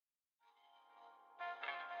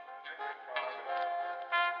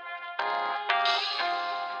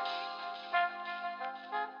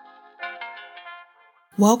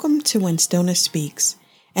Welcome to When Stillness Speaks,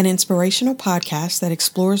 an inspirational podcast that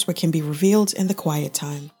explores what can be revealed in the quiet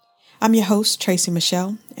time. I'm your host, Tracy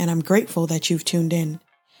Michelle, and I'm grateful that you've tuned in.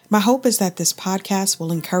 My hope is that this podcast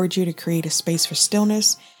will encourage you to create a space for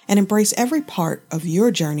stillness and embrace every part of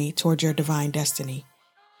your journey toward your divine destiny.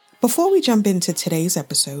 Before we jump into today's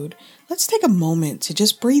episode, let's take a moment to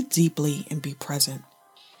just breathe deeply and be present.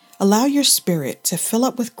 Allow your spirit to fill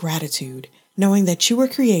up with gratitude, knowing that you were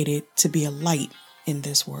created to be a light in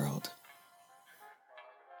this world.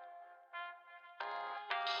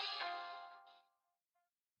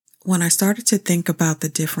 When I started to think about the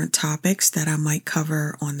different topics that I might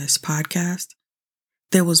cover on this podcast,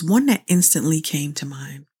 there was one that instantly came to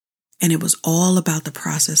mind, and it was all about the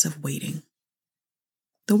process of waiting.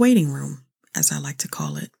 The waiting room, as I like to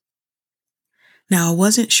call it. Now, I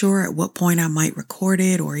wasn't sure at what point I might record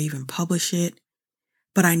it or even publish it,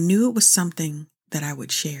 but I knew it was something that I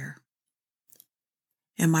would share.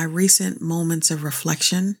 In my recent moments of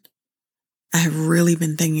reflection, I have really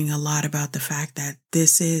been thinking a lot about the fact that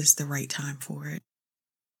this is the right time for it.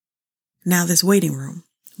 Now, this waiting room,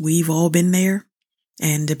 we've all been there,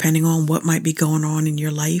 and depending on what might be going on in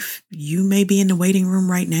your life, you may be in the waiting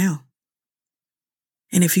room right now.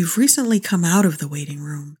 And if you've recently come out of the waiting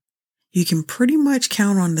room, you can pretty much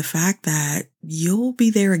count on the fact that you'll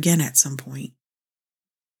be there again at some point.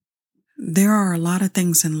 There are a lot of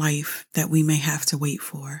things in life that we may have to wait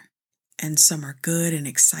for, and some are good and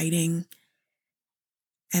exciting.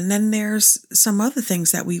 And then there's some other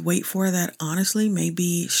things that we wait for that honestly may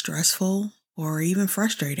be stressful or even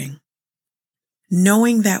frustrating.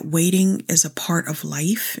 Knowing that waiting is a part of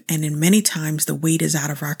life, and in many times the wait is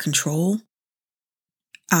out of our control,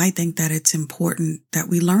 I think that it's important that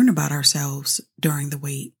we learn about ourselves during the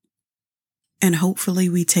wait. And hopefully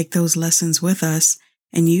we take those lessons with us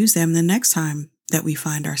and use them the next time that we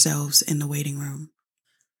find ourselves in the waiting room.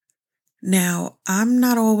 Now, I'm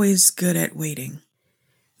not always good at waiting.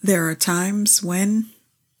 There are times when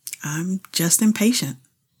I'm just impatient.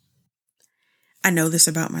 I know this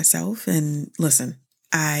about myself, and listen,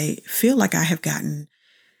 I feel like I have gotten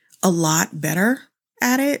a lot better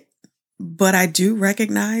at it, but I do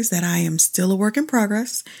recognize that I am still a work in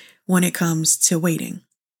progress when it comes to waiting.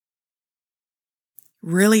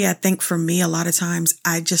 Really, I think for me, a lot of times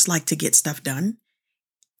I just like to get stuff done.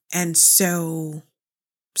 And so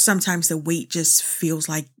sometimes the wait just feels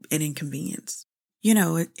like an inconvenience.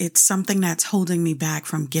 It's something that's holding me back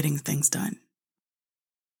from getting things done.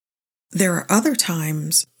 There are other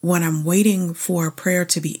times when I'm waiting for a prayer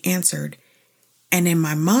to be answered, and in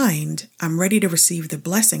my mind, I'm ready to receive the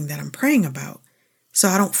blessing that I'm praying about. So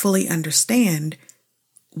I don't fully understand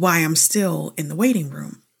why I'm still in the waiting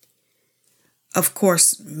room. Of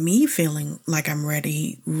course, me feeling like I'm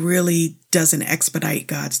ready really doesn't expedite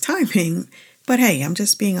God's timing, but hey, I'm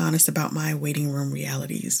just being honest about my waiting room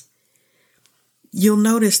realities. You'll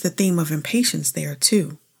notice the theme of impatience there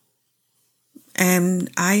too. And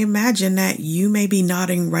I imagine that you may be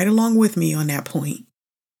nodding right along with me on that point.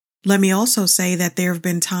 Let me also say that there have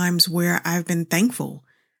been times where I've been thankful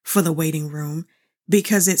for the waiting room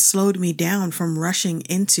because it slowed me down from rushing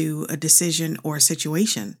into a decision or a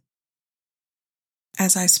situation.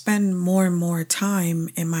 As I spend more and more time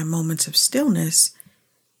in my moments of stillness,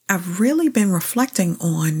 I've really been reflecting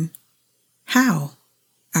on how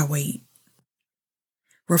I wait.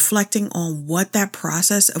 Reflecting on what that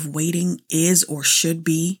process of waiting is or should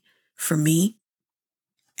be for me.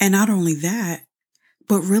 And not only that,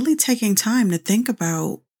 but really taking time to think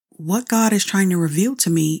about what God is trying to reveal to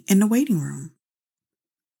me in the waiting room.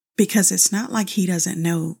 Because it's not like He doesn't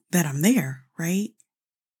know that I'm there, right?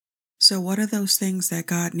 So what are those things that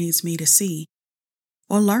God needs me to see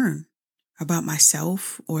or learn about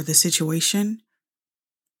myself or the situation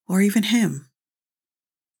or even Him?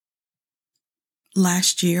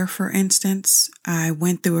 Last year, for instance, I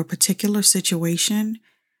went through a particular situation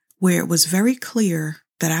where it was very clear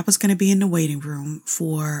that I was going to be in the waiting room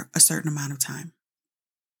for a certain amount of time.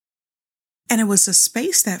 And it was a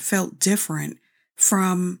space that felt different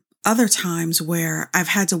from other times where I've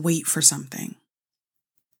had to wait for something.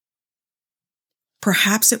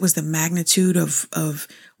 Perhaps it was the magnitude of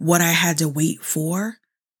what I had to wait for,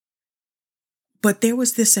 but there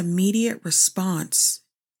was this immediate response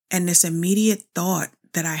and this immediate thought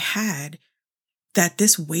that I had that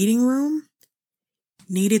this waiting room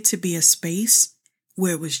needed to be a space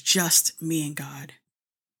where it was just me and God.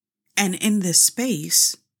 And in this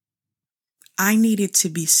space, I needed to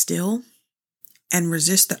be still and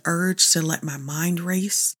resist the urge to let my mind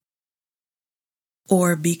race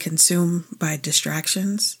or be consumed by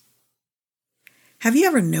distractions. Have you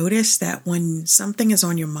ever noticed that when something is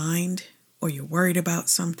on your mind or you're worried about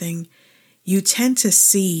something, you tend to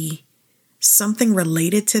see something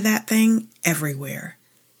related to that thing everywhere.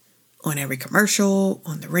 On every commercial,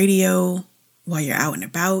 on the radio, while you're out and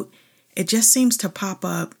about. It just seems to pop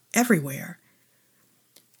up everywhere.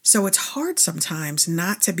 So it's hard sometimes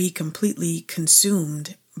not to be completely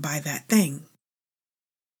consumed by that thing.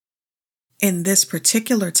 In this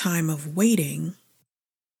particular time of waiting,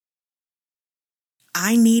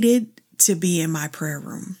 I needed to be in my prayer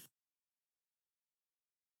room.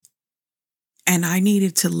 And I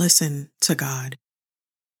needed to listen to God.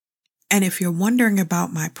 And if you're wondering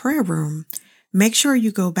about my prayer room, make sure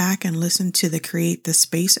you go back and listen to the Create the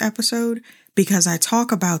Space episode, because I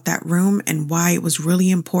talk about that room and why it was really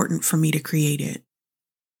important for me to create it.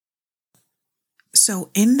 So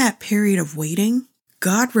in that period of waiting,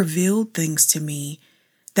 God revealed things to me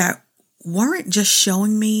that weren't just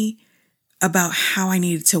showing me about how I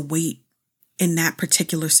needed to wait in that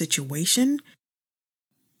particular situation,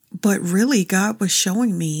 but really God was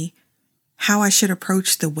showing me how I should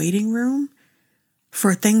approach the waiting room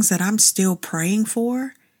for things that I'm still praying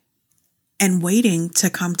for and waiting to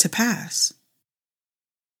come to pass.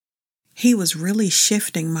 He was really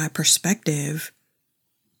shifting my perspective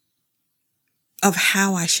of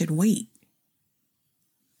how I should wait.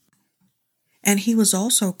 And he was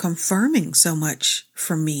also confirming so much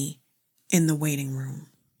for me in the waiting room.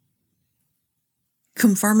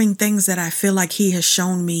 Confirming things that I feel like he has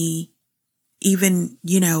shown me even,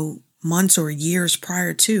 months or years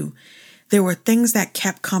prior to. There were things that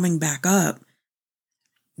kept coming back up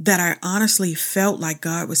that I honestly felt like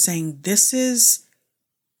God was saying, this is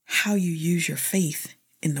how you use your faith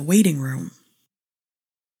in the waiting room.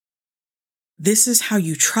 This is how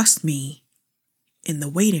you trust me in the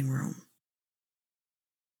waiting room.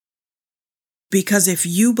 Because if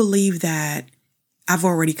you believe that I've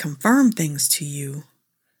already confirmed things to you,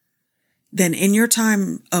 then in your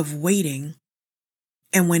time of waiting,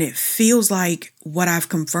 and when it feels like what I've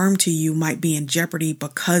confirmed to you might be in jeopardy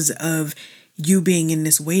because of you being in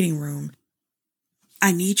this waiting room,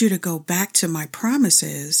 I need you to go back to my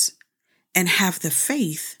promises and have the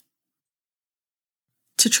faith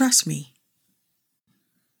to trust me.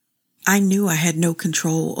 I knew I had no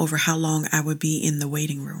control over how long I would be in the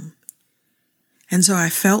waiting room. And so I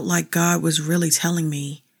felt like God was really telling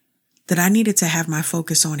me that I needed to have my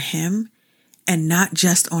focus on Him and not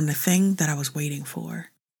just on the thing that I was waiting for.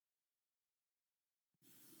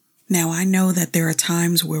 Now, I know that there are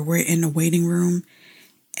times where we're in the waiting room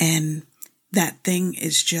and that thing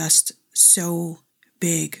is just so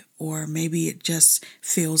big, or maybe it just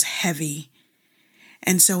feels heavy.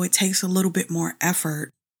 And so it takes a little bit more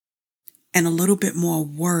effort and a little bit more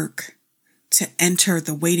work to enter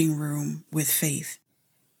the waiting room with faith,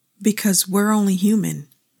 because we're only human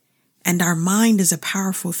and our mind is a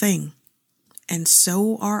powerful thing, and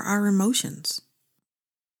so are our emotions.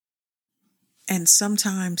 And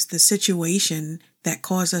sometimes the situation that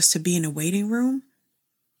caused us to be in a waiting room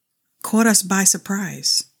caught us by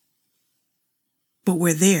surprise. But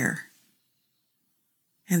we're there.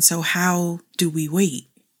 And so how do we wait?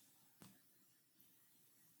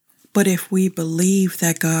 But if we believe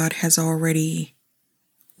that God has already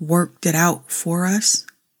worked it out for us,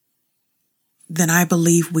 then I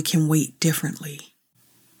believe we can wait differently.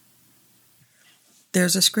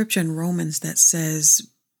 There's a scripture in Romans that says,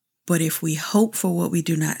 but if we hope for what we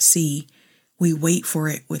do not see, we wait for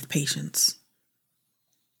it with patience.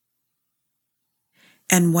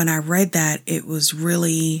 And when I read that, it was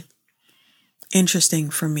really interesting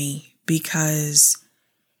for me, because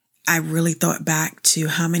I really thought back to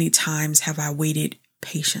how many times have I waited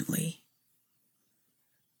patiently?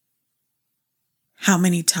 How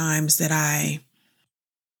many times did I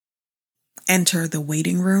enter the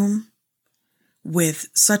waiting room with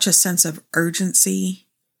such a sense of urgency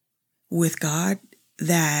with God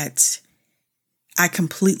that I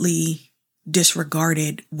completely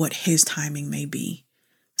disregarded what His timing may be,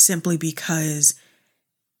 simply because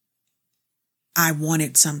I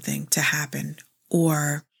wanted something to happen,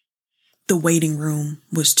 or the waiting room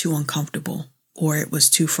was too uncomfortable, or it was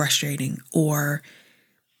too frustrating, or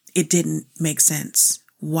it didn't make sense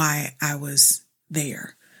why I was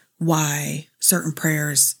there, why certain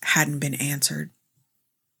prayers hadn't been answered.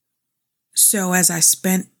 So as I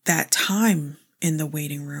spent that time in the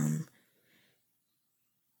waiting room,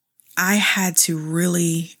 I had to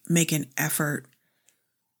really make an effort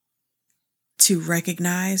to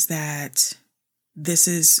recognize that this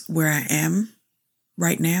is where I am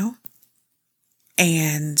right now,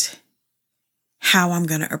 and how I'm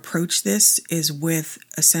going to approach this is with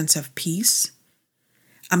a sense of peace.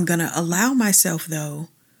 I'm going to allow myself, though,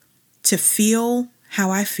 to feel how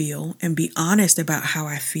I feel and be honest about how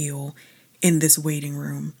I feel in this waiting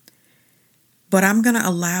room. But I'm going to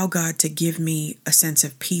allow God to give me a sense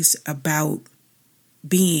of peace about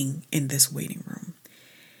being in this waiting room.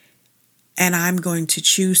 And I'm going to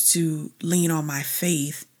choose to lean on my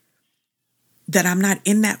faith that I'm not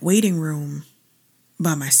in that waiting room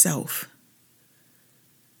by myself,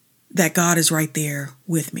 that God is right there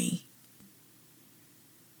with me.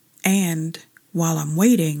 And while I'm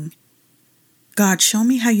waiting, God, show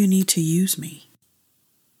me how you need to use me.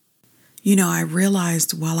 I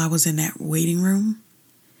realized while I was in that waiting room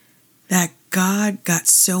that God got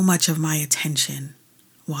so much of my attention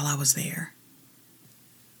while I was there.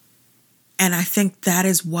 And I think that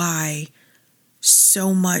is why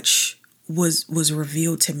so much was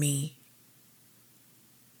revealed to me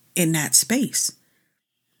in that space.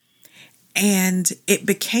 And it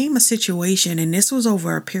became a situation, and this was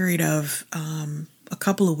over a period of a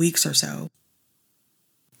couple of weeks or so.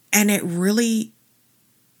 And it really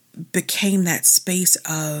became that space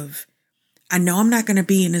of, I know I'm not going to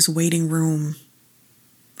be in this waiting room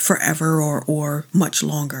forever or much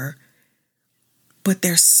longer, but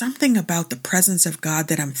there's something about the presence of God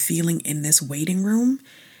that I'm feeling in this waiting room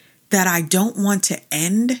that I don't want to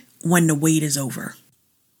end when the wait is over.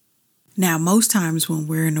 Now, most times when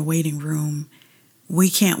we're in a waiting room, we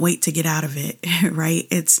can't wait to get out of it, right?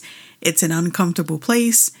 It's an uncomfortable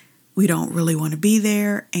place. We don't really want to be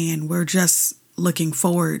there, and we're just looking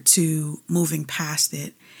forward to moving past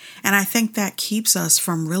it. And I think that keeps us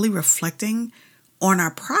from really reflecting on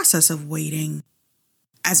our process of waiting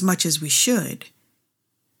as much as we should.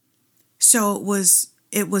 So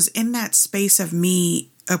it was in that space of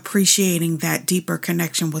me appreciating that deeper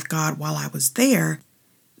connection with God while I was there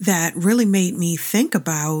that really made me think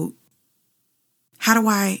about how do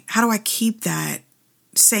I keep that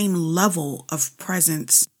same level of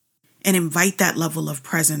presence and invite that level of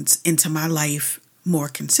presence into my life more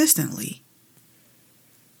consistently.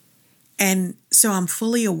 And so I'm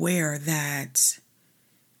fully aware that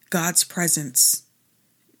God's presence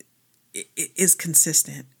is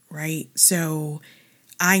consistent, right? So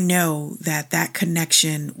I know that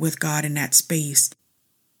connection with God in that space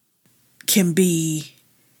can be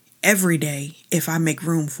every day if I make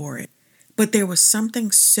room for it. But there was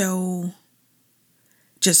something so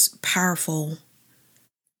just powerful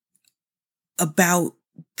about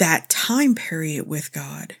that time period with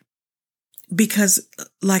God. Because,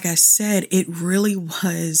 like I said, it really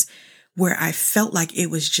was where I felt like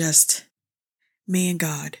it was just me and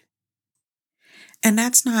God. And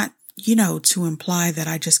that's not, to imply that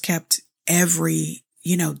I just kept every,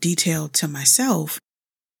 detail to myself.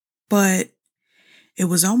 But it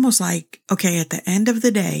was almost like, okay, at the end of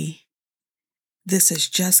the day, this is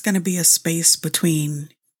just going to be a space between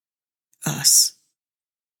us.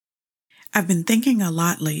 I've been thinking a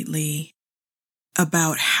lot lately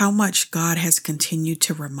about how much God has continued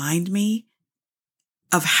to remind me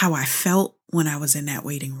of how I felt when I was in that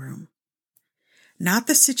waiting room, not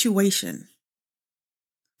the situation.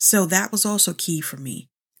 So that was also key for me.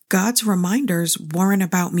 God's reminders weren't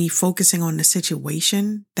about me focusing on the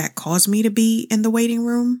situation that caused me to be in the waiting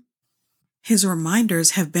room. His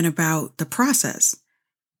reminders have been about the process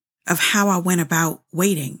of how I went about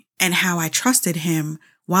waiting and how I trusted him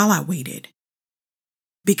while I waited.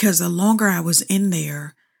 Because the longer I was in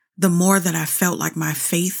there, the more that I felt like my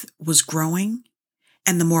faith was growing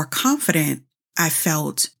and the more confident I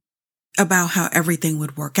felt about how everything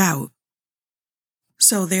would work out.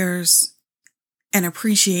 So there's an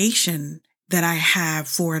appreciation that I have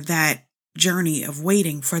for that journey of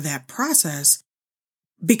waiting, for that process,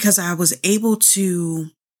 because I was able to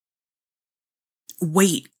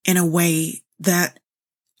wait in a way that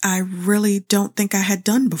I really don't think I had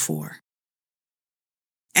done before.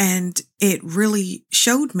 And it really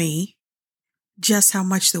showed me just how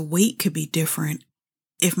much the wait could be different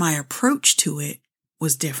if my approach to it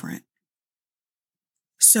was different.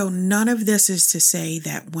 So none of this is to say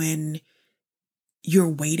that when you're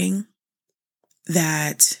waiting,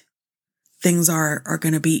 that things are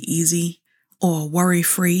going to be easy or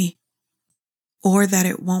worry-free, or that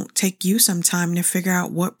it won't take you some time to figure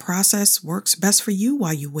out what process works best for you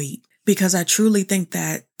while you wait. Because I truly think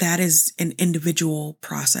that is an individual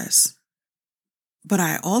process. But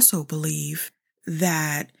I also believe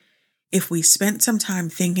that if we spent some time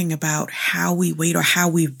thinking about how we wait or how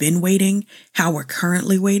we've been waiting, how we're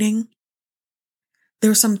currently waiting,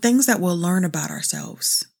 there's some things that we'll learn about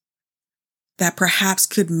ourselves that perhaps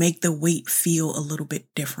could make the wait feel a little bit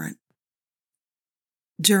different.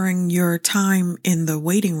 During your time in the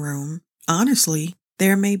waiting room, honestly,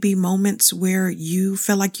 there may be moments where you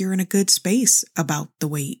feel like you're in a good space about the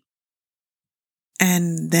wait.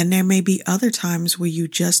 And then there may be other times where you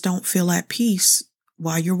just don't feel at peace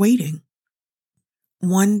while you're waiting.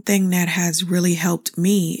 One thing that has really helped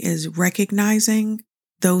me is recognizing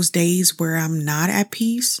those days where I'm not at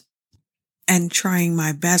peace and trying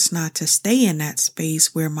my best not to stay in that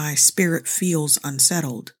space where my spirit feels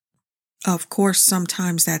unsettled. Of course,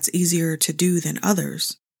 sometimes that's easier to do than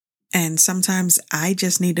others. And sometimes I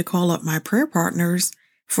just need to call up my prayer partners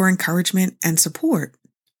for encouragement and support.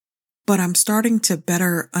 But I'm starting to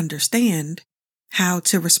better understand how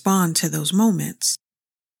to respond to those moments.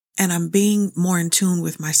 And I'm being more in tune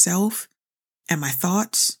with myself and my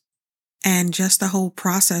thoughts and just the whole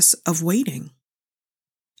process of waiting.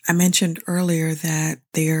 I mentioned earlier that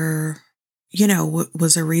there,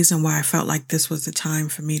 was a reason why I felt like this was the time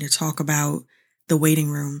for me to talk about the waiting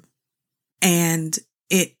room. And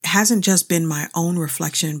it hasn't just been my own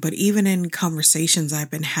reflection, but even in conversations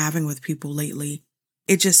I've been having with people lately,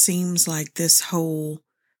 it just seems like this whole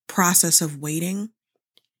process of waiting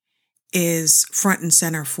is front and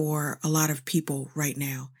center for a lot of people right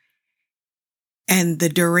now. And the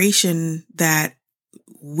duration that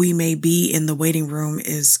we may be in the waiting room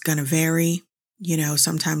is going to vary.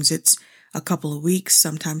 Sometimes it's a couple of weeks,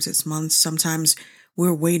 sometimes it's months, sometimes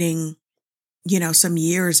we're waiting, some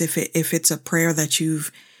years if it's a prayer that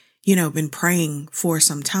you've, been praying for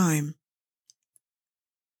some time.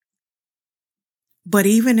 But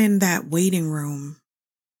even in that waiting room,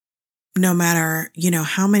 no matter,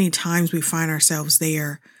 how many times we find ourselves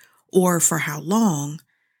there or for how long,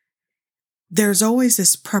 there's always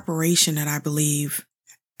this preparation that I believe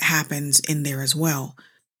happens in there as well.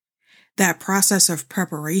 That process of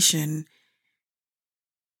preparation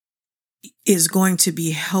is going to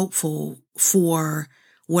be helpful for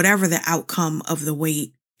whatever the outcome of the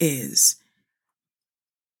wait is.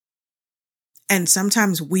 And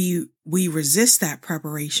sometimes we resist that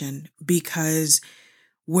preparation because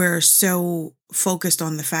we're so focused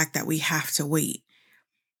on the fact that we have to wait.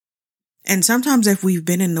 And sometimes if we've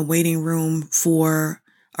been in the waiting room for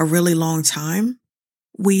a really long time,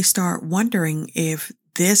 we start wondering if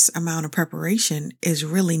this amount of preparation is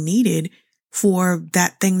really needed for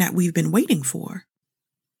that thing that we've been waiting for.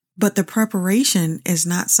 But the preparation is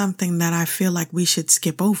not something that I feel like we should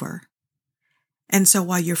skip over. And so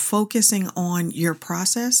while you're focusing on your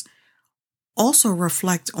process, also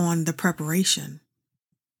reflect on the preparation.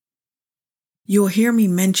 You'll hear me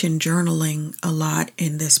mention journaling a lot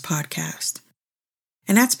in this podcast.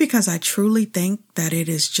 And that's because I truly think that it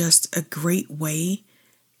is just a great way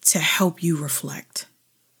to help you reflect.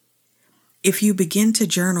 If you begin to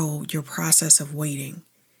journal your process of waiting,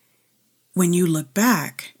 when you look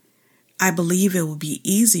back, I believe it will be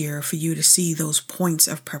easier for you to see those points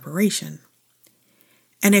of preparation.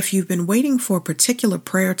 And if you've been waiting for a particular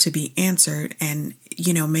prayer to be answered and,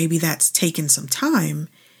 maybe that's taken some time,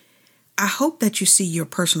 I hope that you see your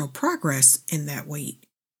personal progress in that wait.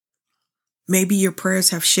 Maybe your prayers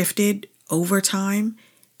have shifted over time,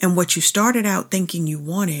 and what you started out thinking you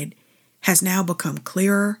wanted has now become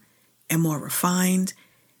clearer and more refined.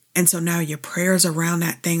 And so now your prayers around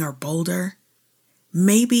that thing are bolder.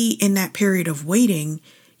 Maybe in that period of waiting,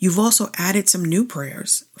 you've also added some new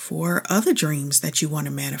prayers for other dreams that you want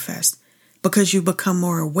to manifest because you become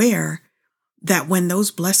more aware that when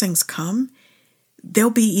those blessings come, they'll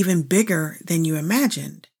be even bigger than you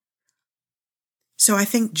imagined. So I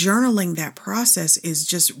think journaling that process is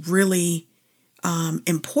just really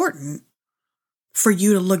important for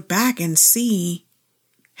you to look back and see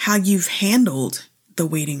how you've handled the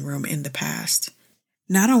waiting room in the past.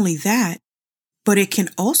 Not only that, but it can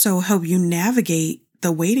also help you navigate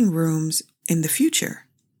the waiting rooms in the future.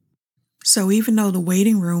 So even though the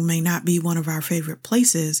waiting room may not be one of our favorite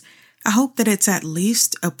places, I hope that it's at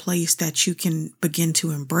least a place that you can begin to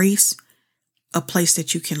embrace, a place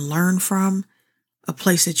that you can learn from, a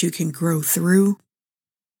place that you can grow through,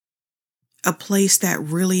 a place that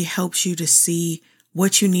really helps you to see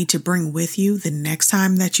what you need to bring with you the next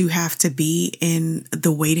time that you have to be in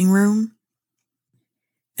the waiting room.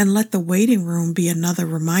 And let the waiting room be another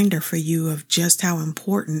reminder for you of just how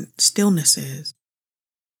important stillness is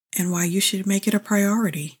and why you should make it a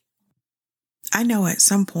priority. I know at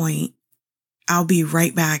some point I'll be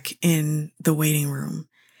right back in the waiting room.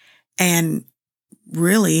 And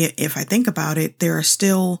really, if I think about it, there are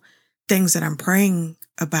still things that I'm praying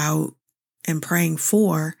about and praying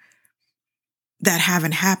for that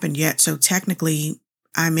haven't happened yet. So technically,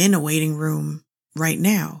 I'm in a waiting room right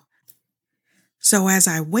now. So as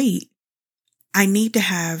I wait, I need to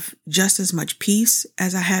have just as much peace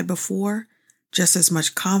as I had before, just as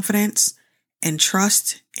much confidence and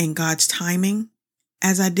trust in God's timing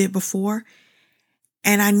as I did before.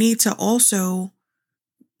 And I need to also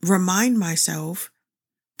remind myself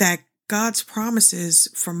that God's promises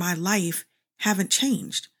for my life haven't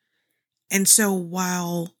changed. And so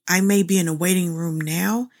while I may be in a waiting room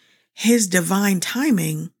now, His divine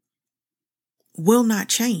timing will not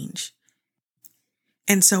change.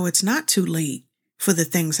 And so it's not too late for the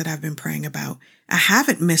things that I've been praying about. I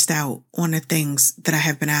haven't missed out on the things that I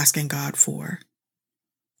have been asking God for.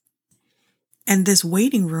 And this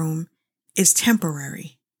waiting room is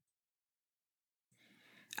temporary.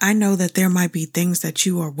 I know that there might be things that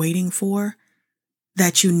you are waiting for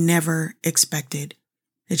that you never expected,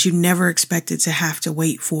 to have to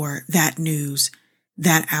wait for that news,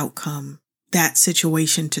 that outcome, that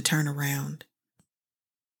situation to turn around.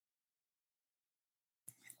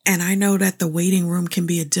 And I know that the waiting room can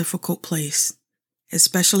be a difficult place,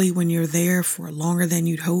 especially when you're there for longer than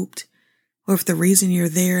you'd hoped, or if the reason you're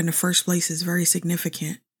there in the first place is very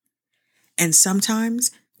significant. And sometimes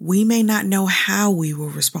we may not know how we will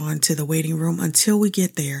respond to the waiting room until we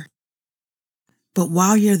get there. But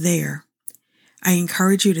while you're there, I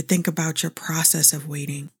encourage you to think about your process of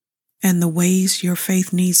waiting and the ways your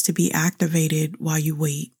faith needs to be activated while you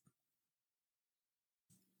wait.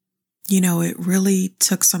 It really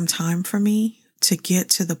took some time for me to get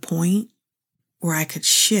to the point where I could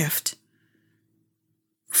shift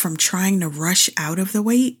from trying to rush out of the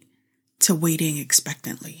wait to waiting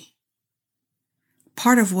expectantly.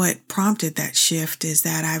 Part of what prompted that shift is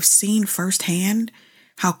that I've seen firsthand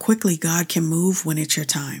how quickly God can move when it's your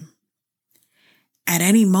time. At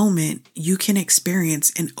any moment, you can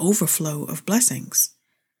experience an overflow of blessings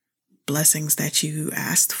that you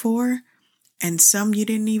asked for, and some you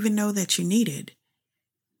didn't even know that you needed.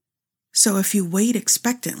 So if you wait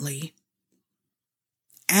expectantly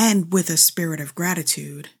and with a spirit of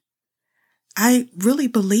gratitude, I really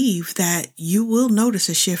believe that you will notice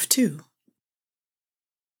a shift too.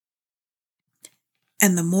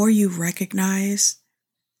 And the more you recognize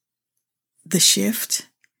the shift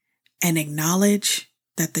and acknowledge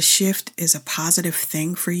that the shift is a positive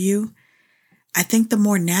thing for you, I think the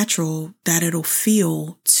more natural that it'll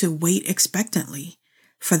feel to wait expectantly,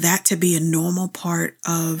 for that to be a normal part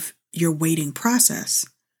of your waiting process.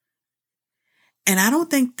 And I don't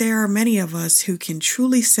think there are many of us who can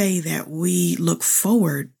truly say that we look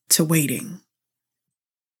forward to waiting.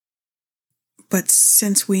 But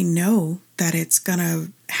since we know that it's going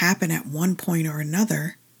to happen at one point or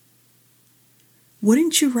another,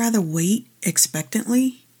 wouldn't you rather wait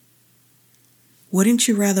expectantly? Wouldn't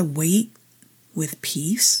you rather wait with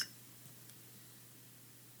peace?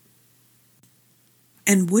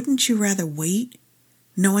 And wouldn't you rather wait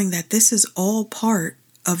knowing that this is all part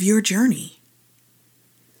of your journey?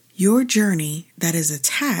 Your journey that is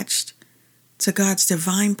attached to God's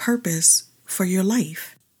divine purpose for your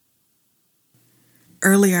life.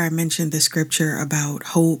 Earlier, I mentioned the scripture about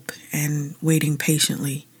hope and waiting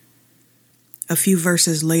patiently. A few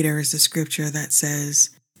verses later is the scripture that says,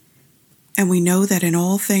 "And we know that in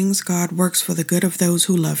all things God works for the good of those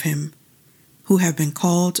who love Him, who have been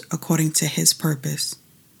called according to His purpose."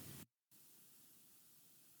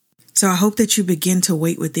 So I hope that you begin to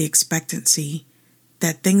wait with the expectancy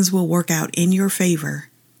that things will work out in your favor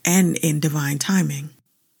and in divine timing.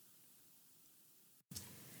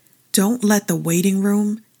 Don't let the waiting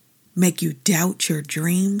room make you doubt your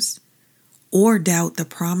dreams or doubt the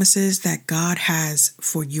promises that God has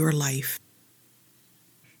for your life.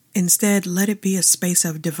 Instead, let it be a space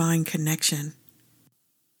of divine connection,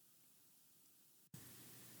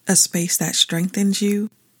 a space that strengthens you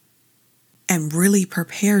and really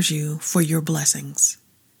prepares you for your blessings.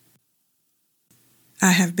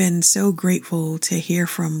 I have been so grateful to hear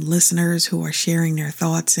from listeners who are sharing their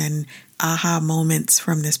thoughts and aha moments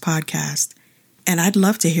from this podcast, and I'd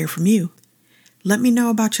love to hear from you. Let me know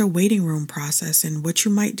about your waiting room process and what you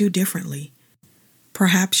might do differently.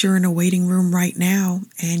 Perhaps you're in a waiting room right now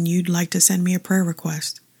and you'd like to send me a prayer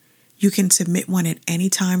request. You can submit one at any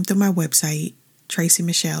time through my website,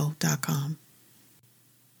 tracymichelle.com.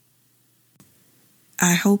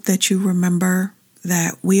 I hope that you remember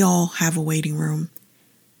that we all have a waiting room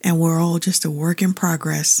and we're all just a work in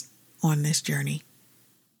progress on this journey.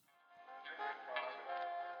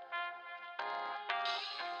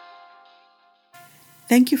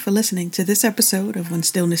 Thank you for listening to this episode of When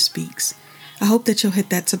Stillness Speaks. I hope that you'll hit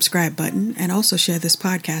that subscribe button and also share this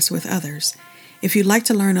podcast with others. If you'd like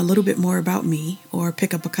to learn a little bit more about me or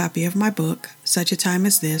pick up a copy of my book, Such a Time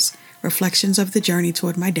as This, Reflections of the Journey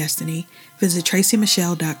Toward My Destiny, visit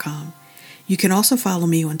tracymichelle.com. You can also follow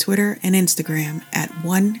me on Twitter and Instagram at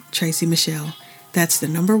 @1TracyMichelle. That's the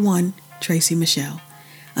number 1, Tracy Michelle.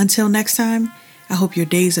 Until next time, I hope your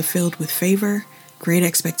days are filled with favor, great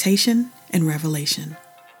expectation, and revelation.